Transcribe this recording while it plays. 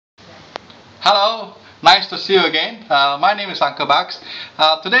Hello, nice to see you again. My name is Uncle Bugs.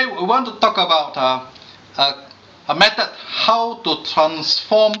 Today we want to talk about a method how to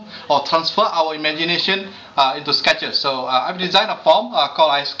transform or transfer our imagination into sketches. So I've designed a form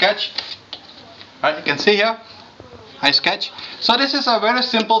called iSketch. Right, you can see here, iSketch. So this is a very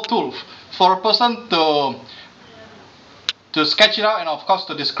simple tool for a person to sketch it out and of course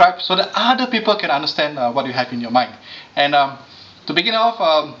to describe so that other people can understand what you have in your mind. And to begin off,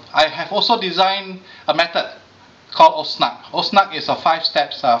 I have also designed a method called OSNAC. OSNAC is 5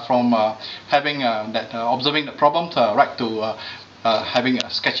 steps from having observing the problem right to having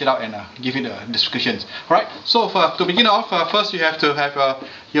sketch it out and give it descriptions. Alright, so to begin off, first you have to have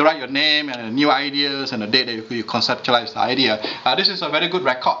you write your name and new ideas and the date that you conceptualize the idea. This is a very good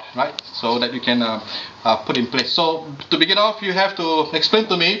record, right? So that you can put in place. So to begin off, you have to explain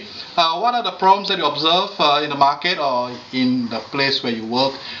to me what are the problems that you observe in the market or in the place where you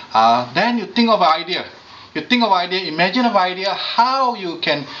work. Then you think of an idea. You think of idea, imagine of idea, how you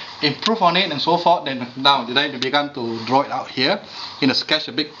can improve on it and so forth. Then you begin to draw it out here in a sketch,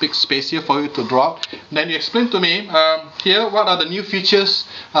 a big space here for you to draw out. Then you explain to me here what are the new features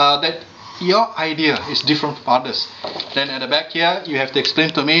that your idea is different from others. Then at the back here you have to explain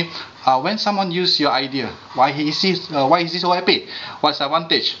to me when someone uses your idea, why is he so happy, what's the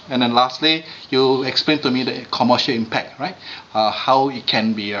advantage. And then lastly you explain to me the commercial impact, right? How it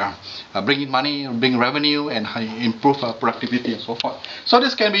can be bring in money, bring revenue, and improve productivity and so forth. So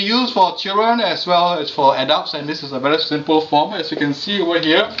this can be used for children as well as for adults, and this is a very simple form. As you can see over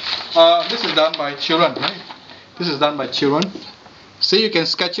here, this is done by children, right? This is done by children. See, you can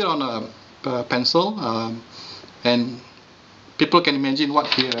sketch it on a pencil, and people can imagine what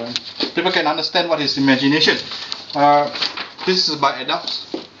people can understand what his imagination. This is by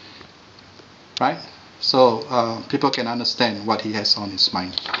adults, right? So people can understand what he has on his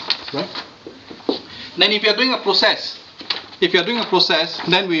mind, right? Then if you are doing a process,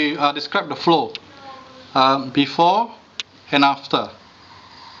 then we describe the flow before and after,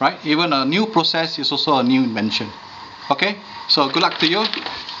 right? Even a new process is also a new invention. Okay, so good luck to you,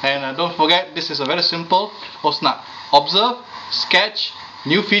 and don't forget, this is a very simple OSNAC. Observe, sketch,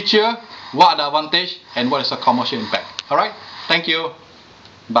 new feature, what are the advantage, and what is the commercial impact. Alright, thank you,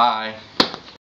 bye.